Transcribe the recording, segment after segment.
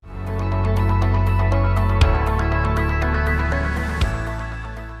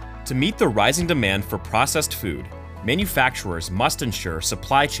To meet the rising demand for processed food, manufacturers must ensure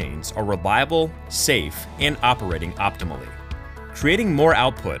supply chains are reliable, safe, and operating optimally. Creating more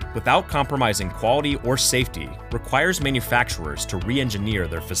output without compromising quality or safety requires manufacturers to re-engineer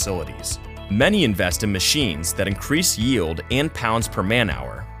their facilities. Many invest in machines that increase yield and pounds per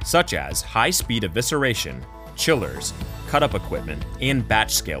man-hour, such as high-speed evisceration, chillers, cut-up equipment, and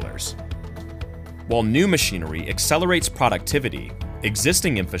batch scalers. While new machinery accelerates productivity,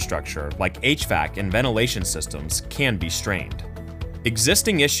 existing infrastructure like HVAC and ventilation systems can be strained.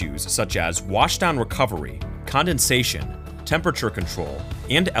 Existing issues such as washdown recovery, condensation, temperature control,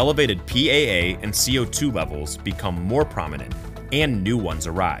 and elevated PAA and CO2 levels become more prominent, and new ones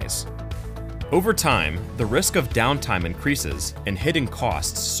arise. Over time, the risk of downtime increases and hidden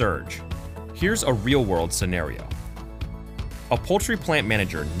costs surge. Here's a real-world scenario. A poultry plant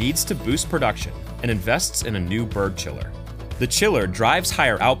manager needs to boost production and invests in a new bird chiller. The chiller drives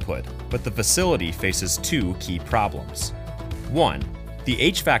higher output, but the facility faces two key problems. One, the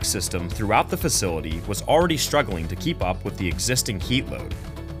HVAC system throughout the facility was already struggling to keep up with the existing heat load.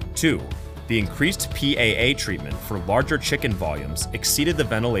 Two, the increased PAA treatment for larger chicken volumes exceeded the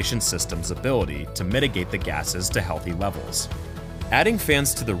ventilation system's ability to mitigate the gases to healthy levels. Adding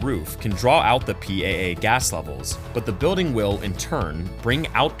fans to the roof can draw out the PAA gas levels, but the building will, in turn, bring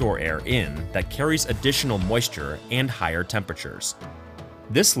outdoor air in that carries additional moisture and higher temperatures.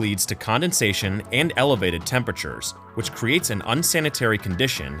 This leads to condensation and elevated temperatures, which creates an unsanitary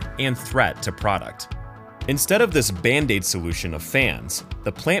condition and threat to product. Instead of this band-aid solution of fans,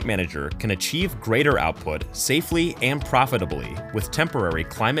 the plant manager can achieve greater output safely and profitably with temporary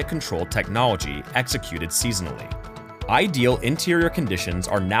climate control technology executed seasonally. Ideal interior conditions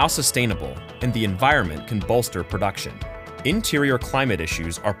are now sustainable, and the environment can bolster production. Interior climate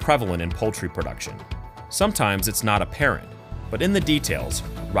issues are prevalent in poultry production. Sometimes it's not apparent, but in the details,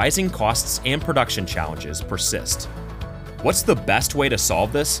 rising costs and production challenges persist. What's the best way to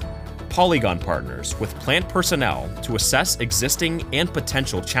solve this? Polygon partners with plant personnel to assess existing and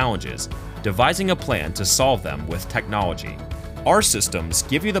potential challenges, devising a plan to solve them with technology. Our systems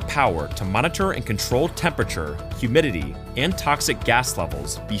give you the power to monitor and control temperature, humidity, and toxic gas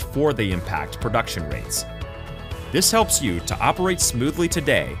levels before they impact production rates. This helps you to operate smoothly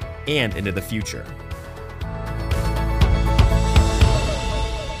today and into the future.